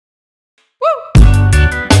All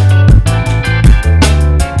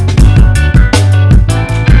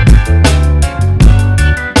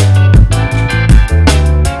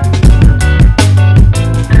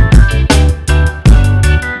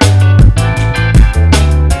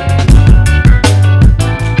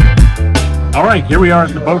right, here we are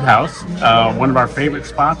at the Boathouse, one of our favorite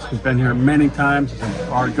spots. We've been here many times, it's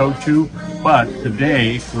our go-to, but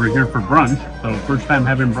today we're here for brunch. So first time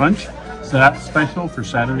having brunch, so that's special for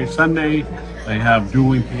Saturday, Sunday. They have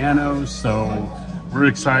dueling pianos, so we're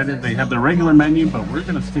excited. They have the regular menu, but we're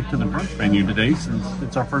gonna stick to the brunch menu today since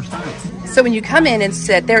it's our first time. So when you come in and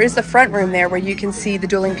sit, there is the front room there where you can see the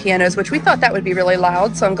dueling pianos, which we thought that would be really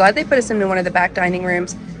loud. So I'm glad they put us in one of the back dining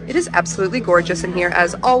rooms. It is absolutely gorgeous in here.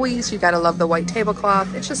 As always, you gotta love the white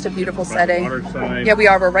tablecloth. It's just a beautiful setting. Yeah, we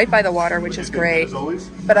are. We're right by the water, which is great.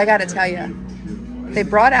 But I gotta tell you, they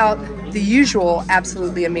brought out the usual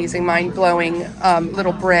absolutely amazing, mind-blowing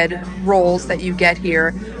little bread rolls that you get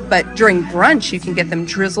here. But during brunch, you can get them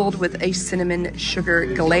drizzled with a cinnamon sugar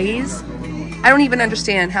glaze. I don't even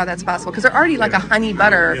understand how that's possible because they're already like a honey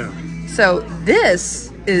butter. Yeah. So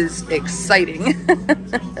this is exciting.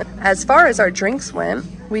 As far as our drinks went,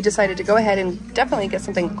 we decided to go ahead and definitely get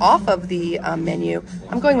something off of the menu.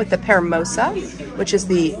 I'm going with the Paramosa, which is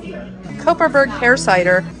the Kopparberg pear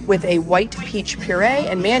cider with a white peach puree,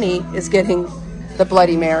 and Manny is getting the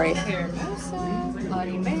Bloody Mary. Paramosa,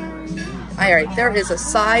 Bloody Mary. All right, there is a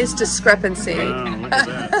size discrepancy. Look at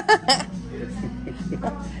that.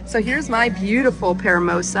 So here's my beautiful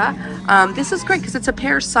Paramosa. This is great because it's a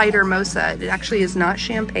pear cider mosa. It actually is not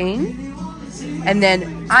champagne. And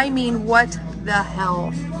then, I mean, what the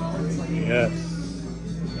hell? Yes.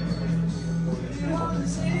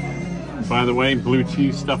 By the way, blue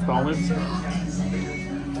cheese stuffed olives. All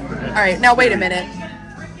right, now wait a minute.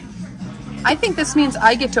 I think this means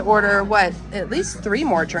I get to order, what, at least 3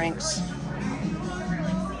 more drinks.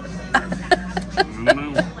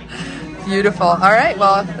 Beautiful. All right,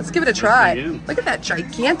 well, let's give it a try. Look at that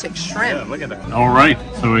gigantic shrimp. Yeah, look at that. All right,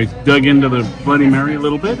 so I dug into the Bloody Mary a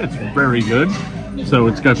little bit. It's very good. So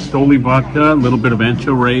it's got Stoli vodka, a little bit of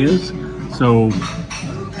ancho reyes. So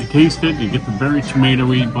you taste it, you get the very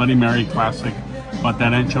tomatoey Bloody Mary classic, but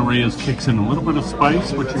that ancho reyes kicks in a little bit of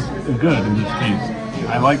spice, which is good in this case.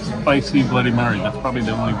 I like spicy Bloody Mary. That's probably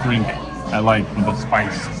the only drink I like with the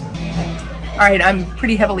spice. All right, I'm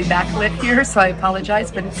pretty heavily backlit here, so I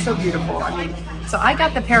apologize, but it's so beautiful. I mean, so I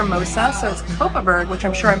got the Paramosa, so it's Kopparberg, which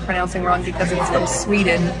I'm sure I'm pronouncing wrong because it's from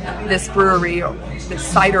Sweden, this brewery, or this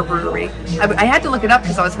cider brewery. I had to look it up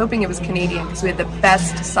because I was hoping it was Canadian because we had the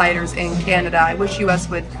best ciders in Canada. I wish US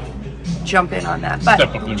would jump in on that, but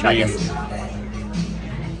let me try this.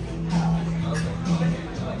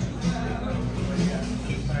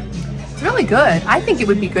 It's really good. I think it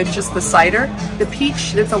would be good just the cider. The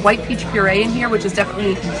peach, there's a white peach puree in here, which is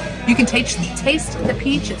definitely, you can taste the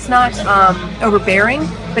peach. It's not overbearing,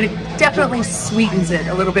 but it definitely sweetens it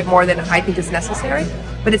a little bit more than I think is necessary.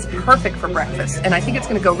 But it's perfect for breakfast, and I think it's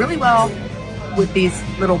going to go really well with these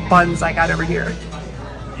little buns I got over here.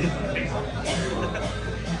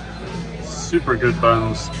 Super good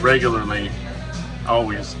buns, regularly,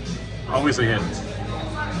 always a hit.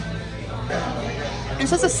 It's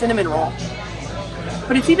just a cinnamon roll,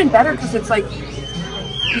 but it's even better because it's like,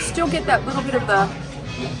 you still get that little bit of the,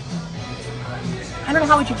 I don't know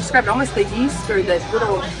how would you describe it, almost the yeast or the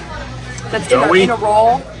little, that's in a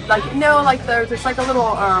roll. Like, no, like there's like a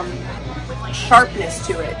little sharpness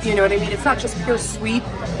to it, you know what I mean? It's not just pure sweet,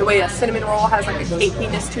 the way a cinnamon roll has like a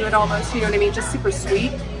cakiness to it almost, you know what I mean? Just super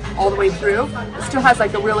sweet all the way through. It still has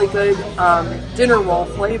like a really good dinner roll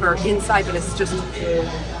flavor inside, but it's just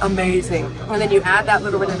amazing. And then you add that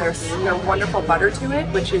little bit of their wonderful butter to it,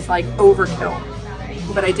 which is like overkill.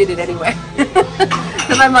 But I did it anyway.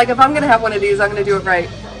 Because I'm like, if I'm gonna have one of these, I'm gonna do it right.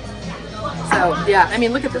 So yeah, I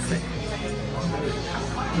mean, look at this thing.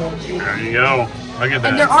 There you go. Look at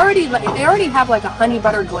that. And they already have like a honey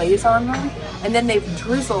butter glaze on them, and then they've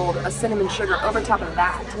drizzled a cinnamon sugar over top of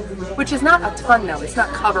that, which is not a ton though. It's not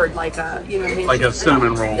covered like a, you know what I mean? Like a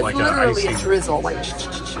cinnamon roll, it's like literally a drizzle, like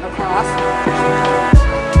across.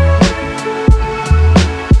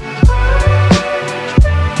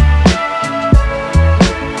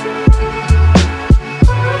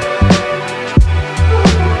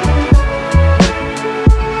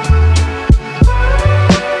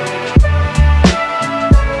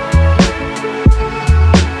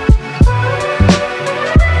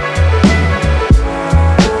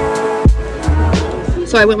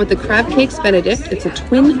 So I went with the crab cakes Benedict. It's a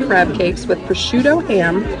twin crab cakes with prosciutto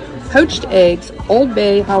ham, poached eggs, Old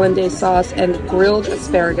Bay hollandaise sauce, and grilled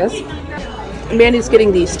asparagus. Mandy's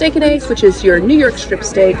getting the steak and eggs, which is your New York strip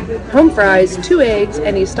steak, home fries, 2 eggs,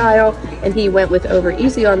 any style, and he went with over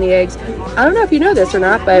easy on the eggs. I don't know if you know this or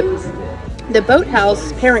not, but the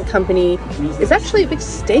Boathouse parent company is actually a big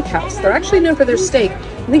steakhouse. They're actually known for their steak.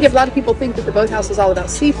 I think a lot of people think that the Boathouse is all about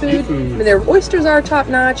seafood. I mean, their oysters are top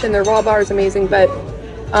notch and their raw bar is amazing, but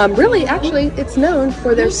really, actually, it's known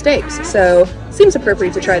for their steaks. So, seems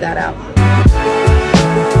appropriate to try that out.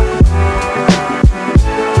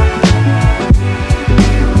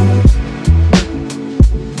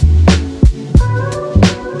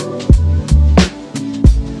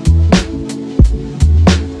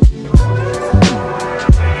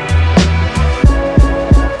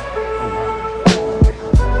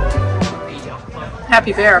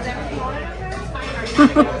 Happy bear.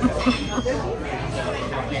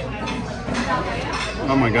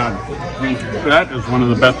 Oh my God, that is one of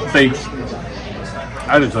the best steaks.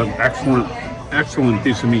 That is an excellent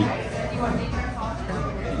piece of meat.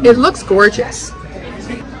 It looks gorgeous.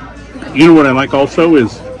 You know what I like also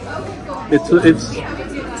is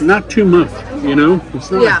it's not too much. You know, it's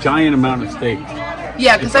not a giant amount of steak.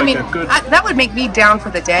 Yeah, because I mean that would make me down for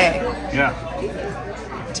the day. Yeah.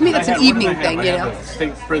 To me, that's an evening thing, you know.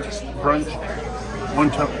 Steak frites, brunch, one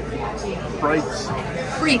top frites.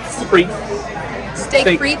 Frites.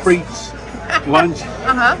 Steak frites. Lunch.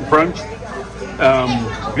 Brunch.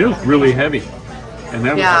 It was really heavy, and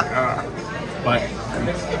that was but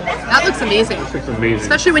that looks amazing. This looks amazing,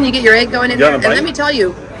 especially when you get your egg going in there. And let me tell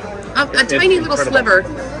you, a tiny little sliver,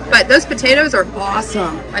 but those potatoes are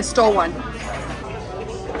awesome. I stole one.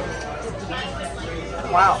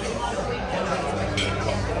 Wow.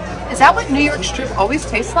 Is that what New York strip always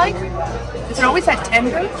tastes like? Is it always that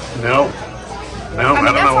tender? No. I mean,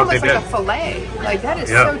 that's know what they almost did. like a fillet. Like, that is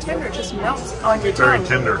so tender, it just melts on your tongue. Very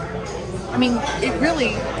tender. I mean, it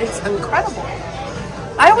really is incredible.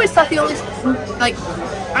 I always thought the only, like,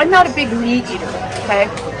 I'm not a big meat eater, okay?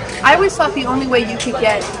 I always thought the only way you could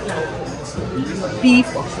get beef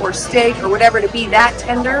or steak or whatever to be that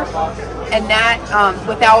tender and that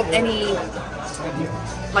without any,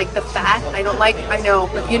 like, the fat. I know,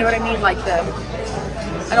 but you know what I mean? Like,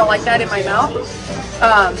 I don't like that in my mouth.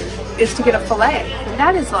 Is to get a fillet. And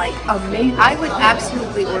that is like amazing. I would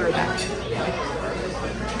absolutely order that.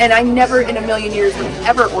 And I never in a million years would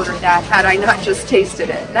have ever ordered that had I not just tasted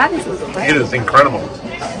it. That is incredible. It is incredible.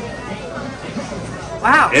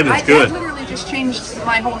 Wow. It is good. That literally just changed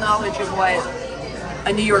my whole knowledge of what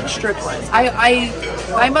a New York strip was.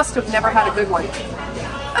 I must have never had a good one.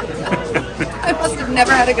 I must have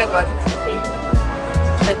never had a good one.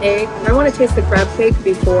 An egg. I want to taste the crab cake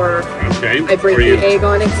before I break the egg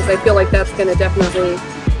on it because I feel like that's going to definitely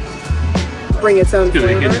bring its own flavor.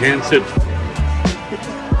 It's going to enhance it.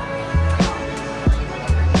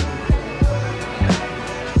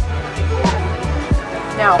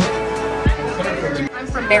 Now, I'm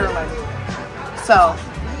from Maryland, so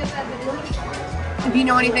if you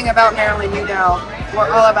know anything about Maryland, you know we're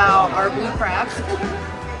all about our blue crabs.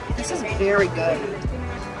 This is very good.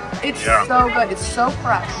 It's so good. It's so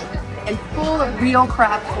fresh and full of real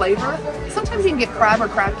crab flavor. Sometimes you can get crab or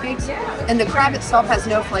crab cakes, and the crab itself has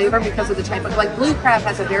no flavor because of the type of, like, blue crab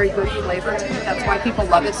has a very good flavor to it. That's why people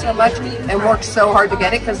love it so much and work so hard to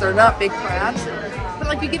get it because they're not big crabs. But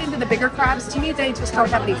like you get into the bigger crabs, to me they just don't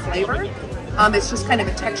have any flavor. It's just kind of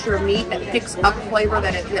a texture of meat that picks up flavor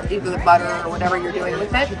that either the butter or whatever you're doing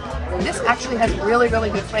with it. And this actually has really,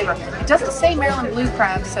 really good flavor. It doesn't say Maryland blue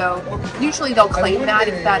crab, so usually they'll claim that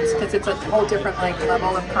if that's because it's a whole different like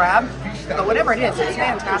level of crab. But whatever it is, it's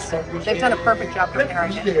fantastic. They've done a perfect job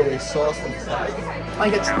preparing it.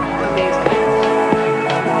 Like, it's amazing.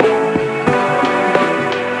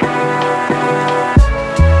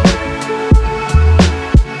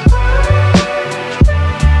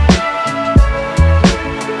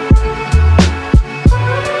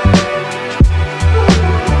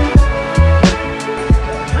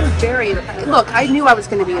 Look, I knew I was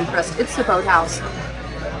going to be impressed. It's the Boathouse.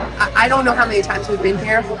 I don't know how many times we've been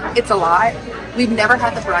here. It's a lot. We've never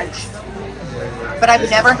had the brunch. But I've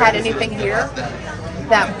never had anything here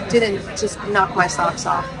that didn't just knock my socks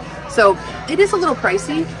off. So it is a little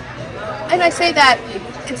pricey. And I say that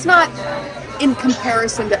it's not in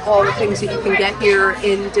comparison to all the things that you can get here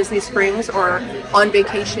in Disney Springs or on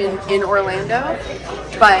vacation in Orlando.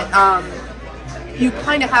 But you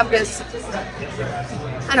kind of have this,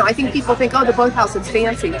 I don't know, I think people think, oh, the Boathouse, it's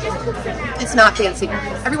fancy. It's not fancy.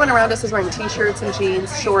 Everyone around us is wearing t-shirts and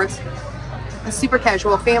jeans, shorts. It's super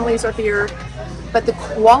casual. Families are here. But the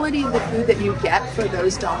quality of the food that you get for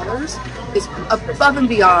those dollars is above and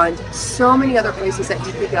beyond so many other places that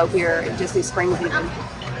you could go here in Disney Springs even.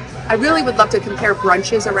 I really would love to compare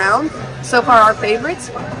brunches around. So far, our favorites,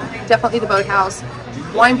 definitely the Boathouse,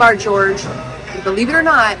 Wine Bar George, and believe it or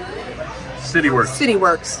not,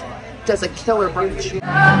 Cityworks does a killer brunch.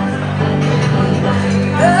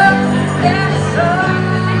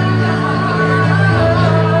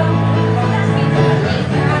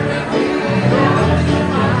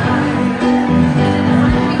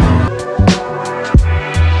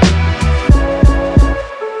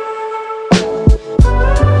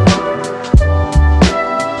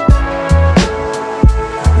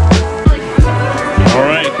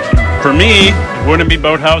 For me, it wouldn't be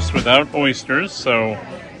Boathouse without oysters, so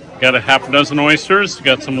got a half a dozen oysters,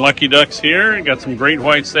 got some Lucky Ducks here, got some Great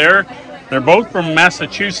Whites there. They're both from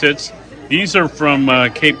Massachusetts. These are from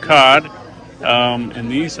Cape Cod,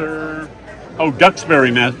 and these are,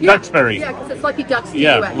 Duxbury, Duxbury. Yeah, because it's Lucky Ducks DUX.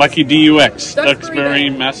 Yeah, Lucky DUX, Duxbury,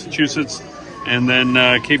 Massachusetts, and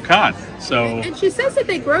then Cape Cod. So. And she says that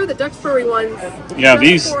they grow the Duxbury ones. Yeah,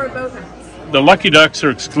 these. For Boathouse. The Lucky Ducks are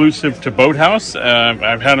exclusive to Boathouse.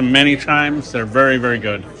 I've had them many times. They're very, very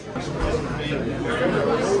good.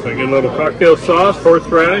 So I get a little cocktail sauce,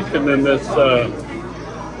 horseradish, and then this, I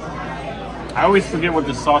always forget what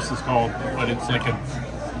this sauce is called, but it's like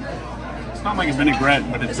it's not like a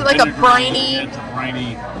vinaigrette, but it's like a briny? It's a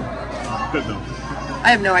briny, good though. I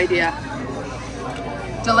have no idea.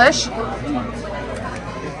 Delish?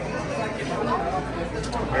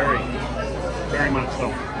 Very much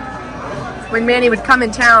so. When Manny would come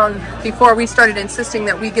in town, before we started insisting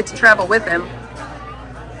that we get to travel with him,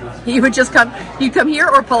 he would just come, he'd come here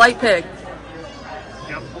or Polite Pig.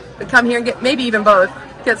 Yep. Would come here and get, maybe even both,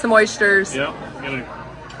 get some oysters. Yep, get a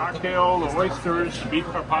cocktail, the oysters, beef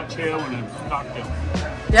carpaccio, and a cocktail.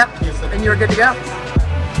 Yep, and you were good to go.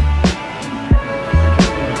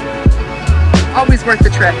 Always worth the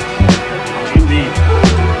trip. Indeed.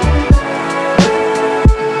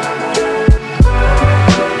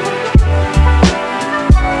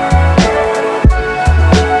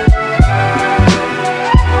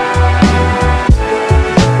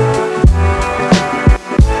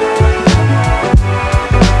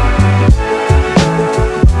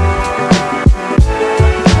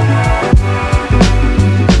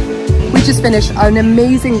 Finished an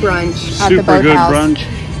amazing brunch at the Boathouse. Super good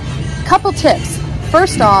brunch. Couple tips.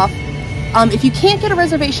 First off, if you can't get a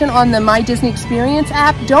reservation on the My Disney Experience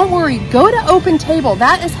app, don't worry. Go to Open Table.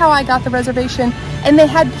 That is how I got the reservation, and they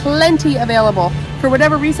had plenty available. For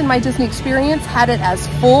whatever reason, My Disney Experience had it as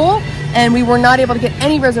full, and we were not able to get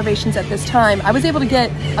any reservations at this time. I was able to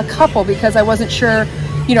get a couple because I wasn't sure.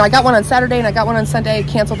 You know, I got one on Saturday and I got one on Sunday.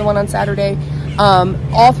 Canceled the one on Saturday.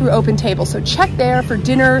 All through Open Table. So check there for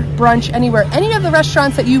dinner, brunch, anywhere. Any of the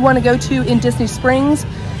restaurants that you want to go to in Disney Springs.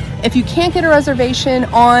 If you can't get a reservation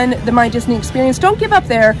on the My Disney Experience, don't give up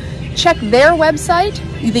there. Check their website,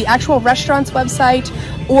 the actual restaurant's website,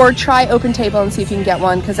 or try Open Table and see if you can get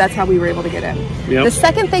one, because that's how we were able to get in. Yep. The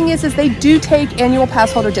second thing is they do take annual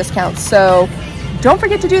pass holder discounts. So don't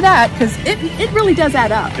forget to do that, because it really does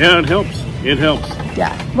add up. Yeah, it helps. It helps.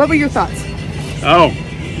 Yeah. What were your thoughts? Oh,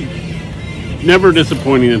 never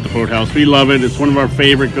disappointing at the Boathouse. We love it. It's one of our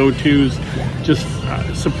favorite go-tos. Just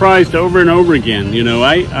surprised over and over again. You know,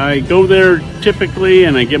 I go there typically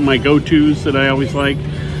and I get my go-tos that I always like,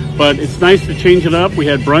 but it's nice to change it up. We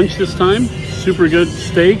had brunch this time. Super good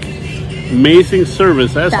steak. Amazing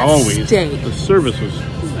service, as always. Steak. The service was,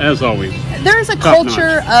 as always, there is a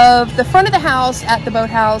culture of the front of the house at the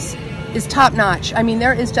Boathouse is top notch. I mean,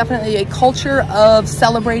 there is definitely a culture of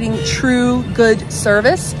celebrating true good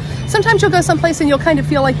service. Sometimes you'll go someplace and you'll kind of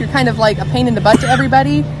feel like you're kind of like a pain in the butt to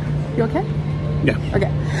everybody. You okay? Yeah.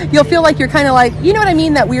 Okay. You'll feel like you're kind of like, you know what I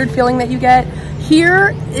mean? That weird feeling that you get.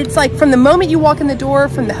 Here, it's like from the moment you walk in the door,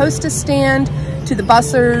 from the hostess stand to the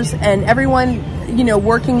bussers and everyone, you know,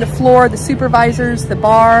 working the floor, the supervisors, the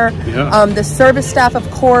bar, the service staff, of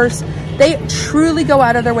course. They truly go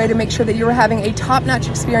out of their way to make sure that you're having a top-notch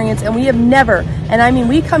experience, and we have never, and I mean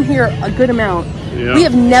we come here a good amount, we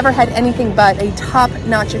have never had anything but a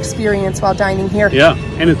top-notch experience while dining here. Yeah,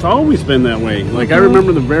 and it's always been that way. Like I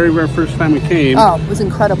remember the very, very first time we came. Oh, it was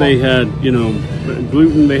incredible. They had, you know,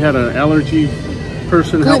 gluten, they had an allergy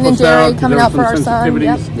person gluten help us and dairy out. coming out for our son.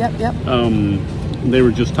 Yep. They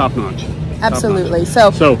were just top-notch. Absolutely.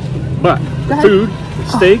 Top-notch. But the food, the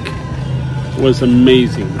steak, was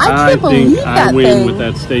amazing. I can't believe that I win with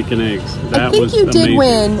that steak and eggs. That was amazing. I think you did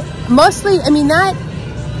win. Mostly, I mean,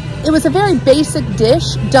 it was a very basic dish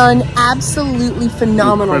done absolutely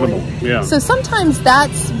phenomenally. Incredible. Yeah. So sometimes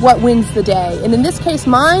that's what wins the day. And in this case,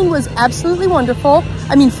 mine was absolutely wonderful.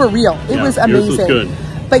 I mean, for real. It was amazing. Yours was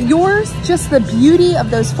good. But yours, just the beauty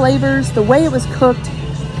of those flavors, the way it was cooked,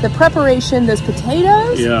 the preparation, those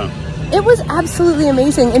potatoes. Yeah. It was absolutely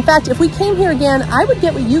amazing. In fact, if we came here again, I would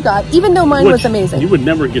get what you got, even though mine was amazing. You would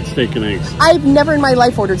never get steak and eggs. I've never in my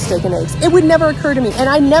life ordered steak and eggs. It would never occur to me. And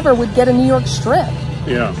I never would get a New York strip.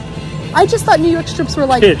 Yeah. I just thought New York strips were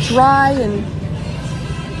like dry and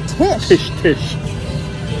tish. Tish.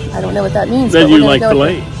 I don't know what that means. Then you like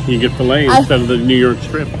filet. You get filet instead of the New York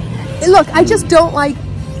strip. Look, I just don't like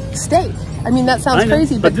steak. I mean, that sounds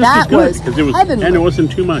crazy, but that was heavenly. And it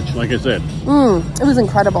wasn't too much, like I said. It was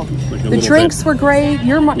incredible. Like the drinks were great.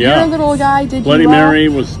 Your little guy did Bloody Mary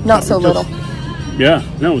was not so little. Yeah,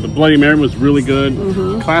 no, the Bloody Mary was really good.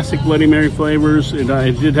 Classic Bloody Mary flavors. It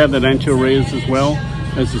did have that Ancho Reyes as well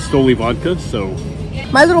as the Stoli vodka. So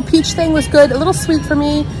my little peach thing was good. A little sweet for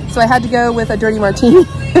me, so I had to go with a dirty martini.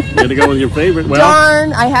 You had to go with your favorite. Well,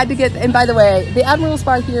 darn, I had to get. And by the way, the Admiral's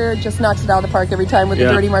Bar here just knocks it out of the park every time with the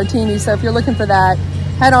dirty martini. So if you're looking for that,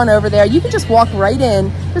 head on over there. You can just walk right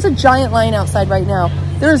in. There's a giant line outside right now.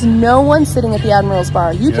 There's no one sitting at the Admiral's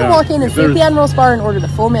Bar. You can walk in and sit at the Admiral's Bar and order the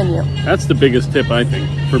full menu. That's the biggest tip, I think,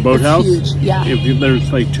 for Boathouse. It's huge, yeah. If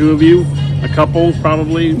there's like 2 of you, a couple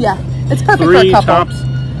probably. Yeah, it's perfect 3 for a couple. Tops.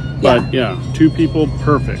 But yeah, 2 people,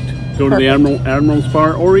 perfect. Go to the Admiral's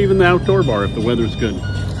Bar or even the outdoor bar if the weather's good.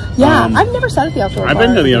 Yeah, I've never sat at the outdoor bar. I've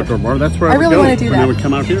been to the outdoor bar. That's where I really want to do that. When I would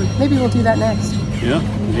come out here. Maybe we'll do that next. Yeah,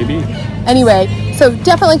 maybe. Anyway, so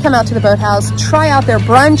definitely come out to the Boathouse. Try out their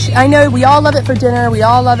brunch. I know we all love it for dinner. We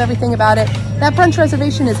all love everything about it. That brunch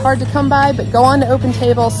reservation is hard to come by, but go on to Open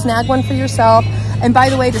Table, snag one for yourself. And by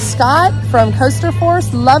the way, to Scott from Coaster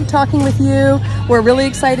Force, love talking with you. We're really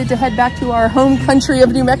excited to head back to our home country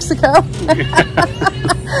of New Mexico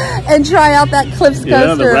and try out that Cliffs coaster.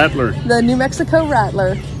 Yeah, the Rattler. The New Mexico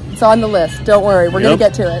Rattler. It's on the list. Don't worry. We're going to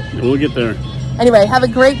get to it. We'll get there. Anyway, have a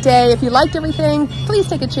great day. If you liked everything, please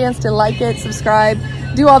take a chance to like it, subscribe,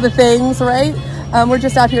 do all the things, right? We're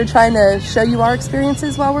just out here trying to show you our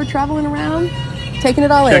experiences while we're traveling around, taking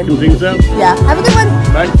it all in. Checking things out. Yeah. Have a good one.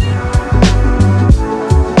 Bye.